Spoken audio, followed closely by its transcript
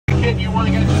kid you want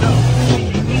to get to know.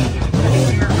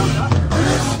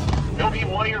 He'll be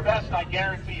one of your best, I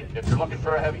guarantee it. If you're looking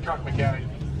for a heavy truck mechanic,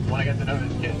 you want to get to know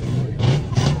this kid.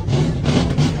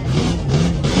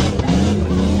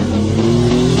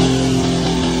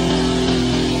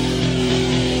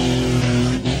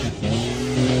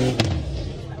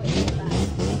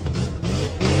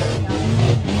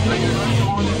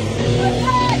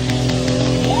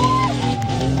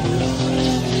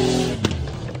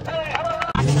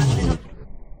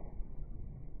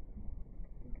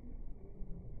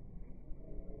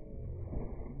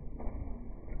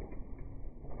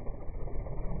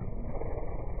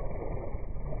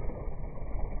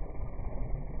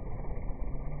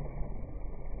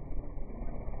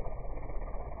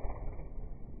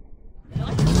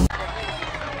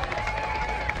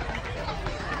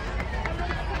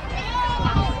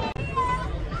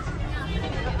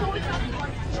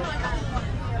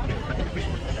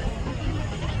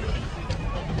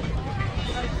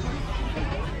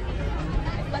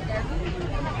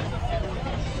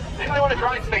 Anybody want to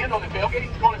try and stand on the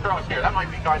tailgate going across here? That might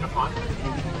be kind of fun.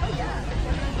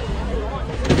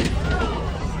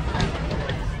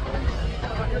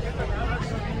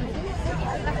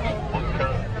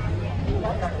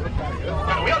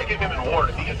 Yeah, we ought to give him an award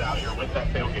if he gets out of here with that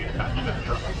tailgate attached to the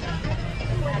truck.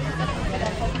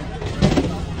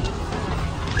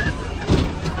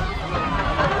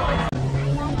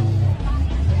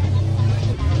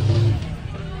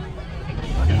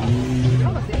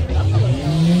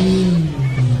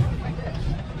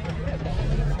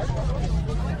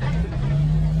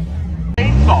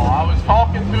 I was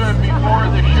talking to him before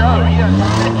the show. He has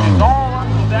stitches all up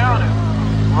and down his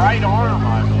right arm,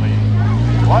 I believe.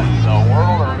 What in the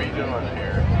world are we doing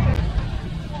here?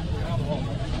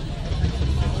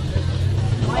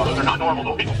 Oh, those are not normal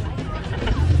noises.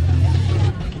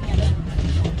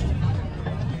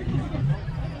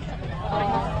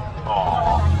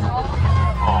 Oh.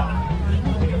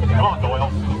 Come on,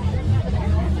 Doyle.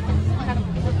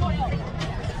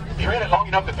 You ran it long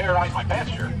enough to terrorize my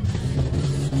pasture.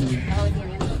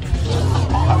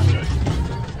 Oh, that was good.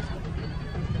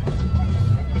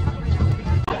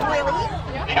 Really?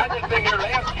 He had this thing here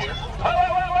last year. Whoa, whoa,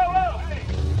 whoa, whoa, whoa! Hey.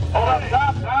 Hold on,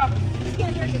 stop.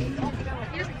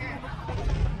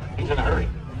 He's in a hurry.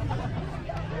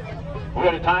 We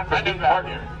got a time for a new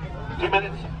partner. 2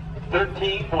 minutes,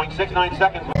 13.69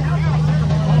 seconds.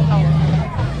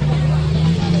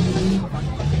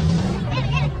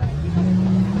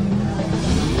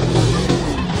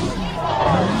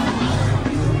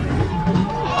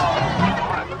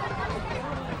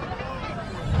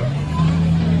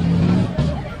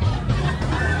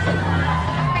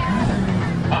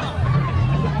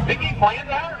 Did you plan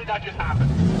that, or did that just happen?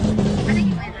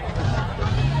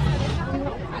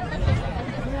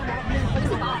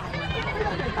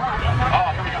 Oh,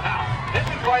 here we go now. This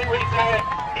is why we said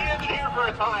he isn't here for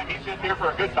a time, he's just here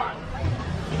for a good time.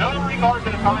 No regard to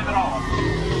the time at all.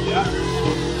 Yeah.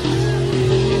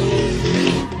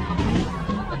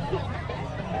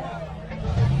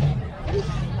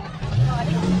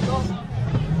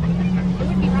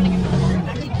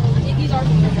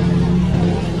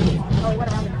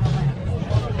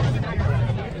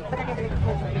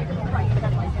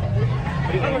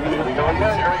 Here we go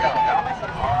again. Here we go.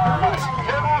 Alright.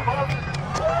 Come on, folks.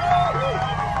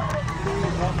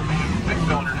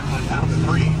 6-cylinder just went down to 3.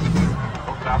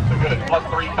 Works out so good. Plus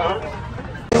 3 codes.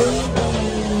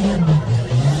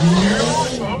 Here we go,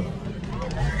 folks.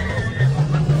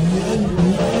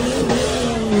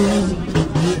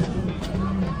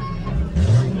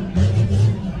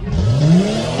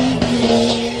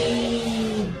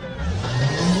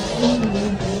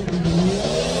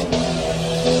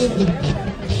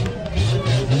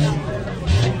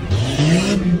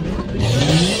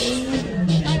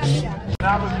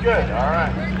 That was good, all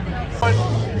right.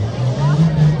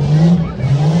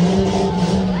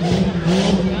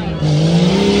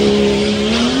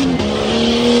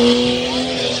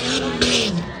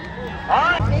 All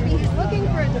right. Maybe he's looking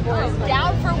for a divorce.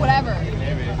 Down for whatever.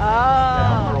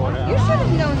 Oh, you should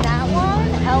have known that one.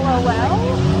 LOL.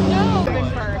 No.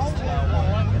 First.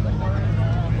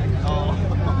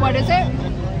 What is it?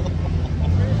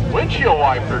 Windshield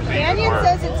wipers even Canyon work.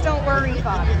 says it's don't worry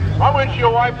fun. My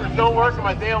windshield wipers don't work in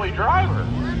my daily driver.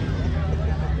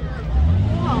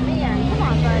 Oh man, come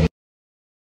on, buddy.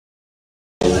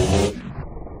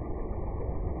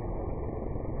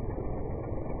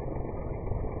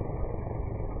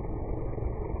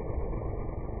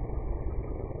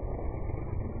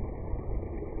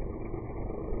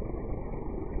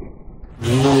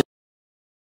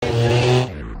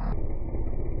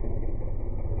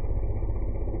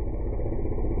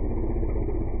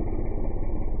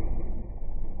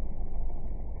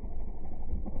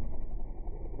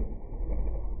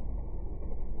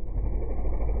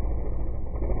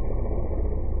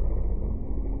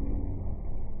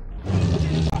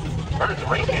 There's a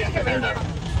rain can in there now.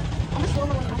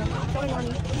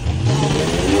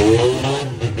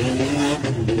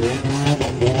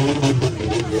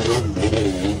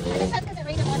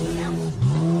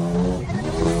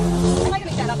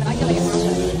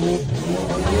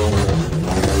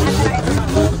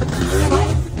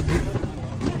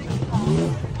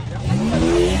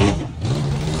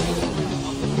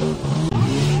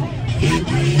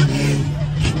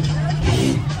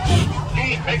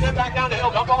 Take them back down the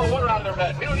hill. Dump all the water out of their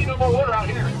bed. We don't need no more water out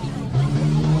here.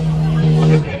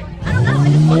 Okay. I don't know.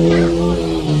 I just walked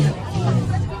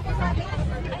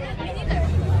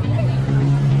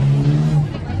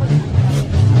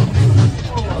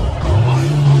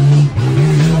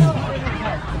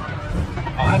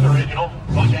Oh, that's original.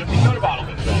 Bunch of empty soda bottles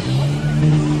in the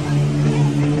bag.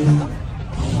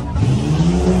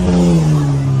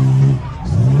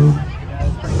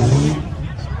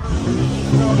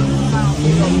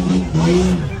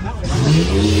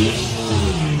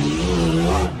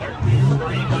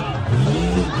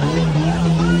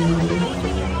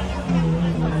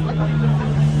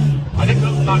 I think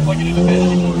something's not clicking in the bed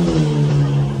anymore.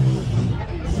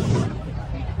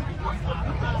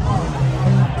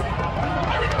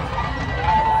 There we go.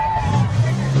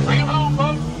 Bring him home,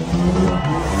 folks.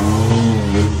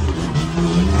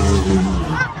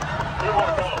 Here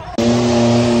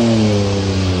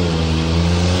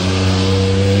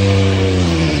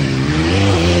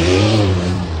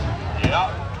we go.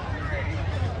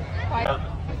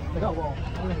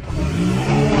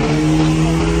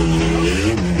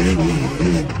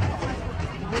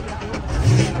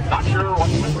 Not sure what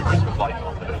the Christmas lights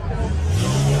on today.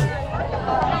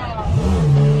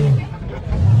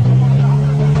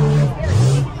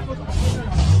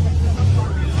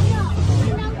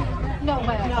 No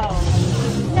way. No.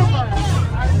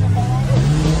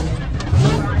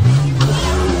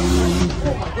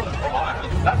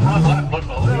 That front left looks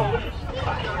a little loose.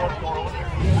 Not sure what's going on there.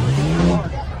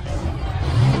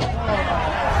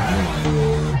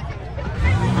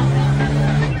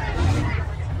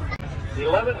 The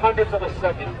 1100ths of a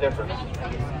second difference.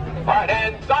 All right,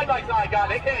 and side by side, guys,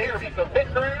 they can't hear me. So pit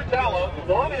crew, tell them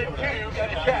 1 and 2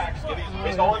 get a check.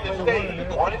 It's on the stage.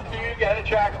 1 and 2 get a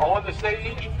check on the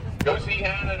stage. Go see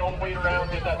Hannah and on the way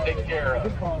around, get that taken care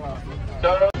of.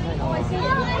 So.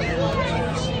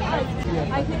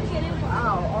 I couldn't get in.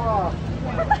 Wow.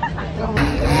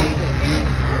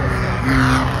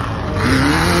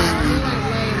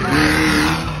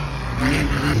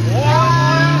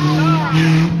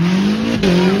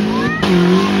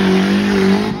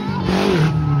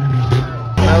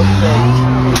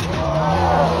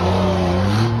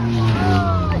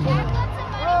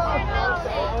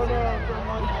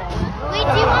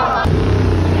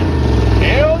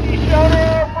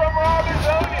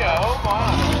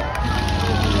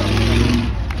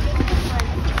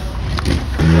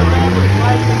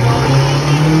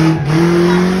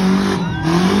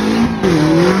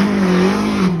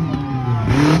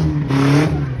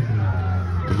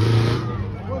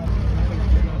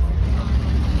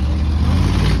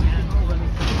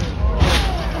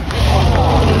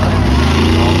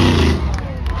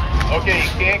 Okay, you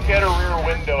can't get a rear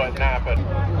window at Napa.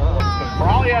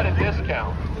 Probably at a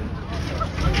discount.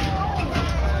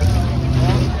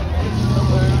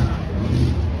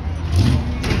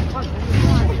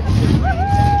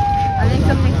 I think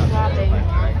something's flopping.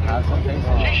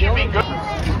 She should be good.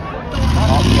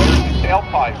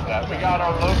 Tailpipes that. We got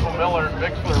our local Miller and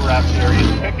Bixler rep here.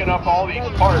 He's picking up all these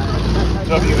parts.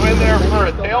 So if you go in there for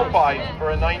a tailpipe for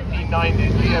a 1990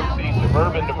 GMC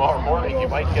Suburban tomorrow morning, you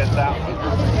might get that one.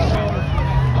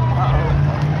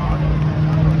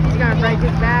 He's gonna break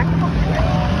his back.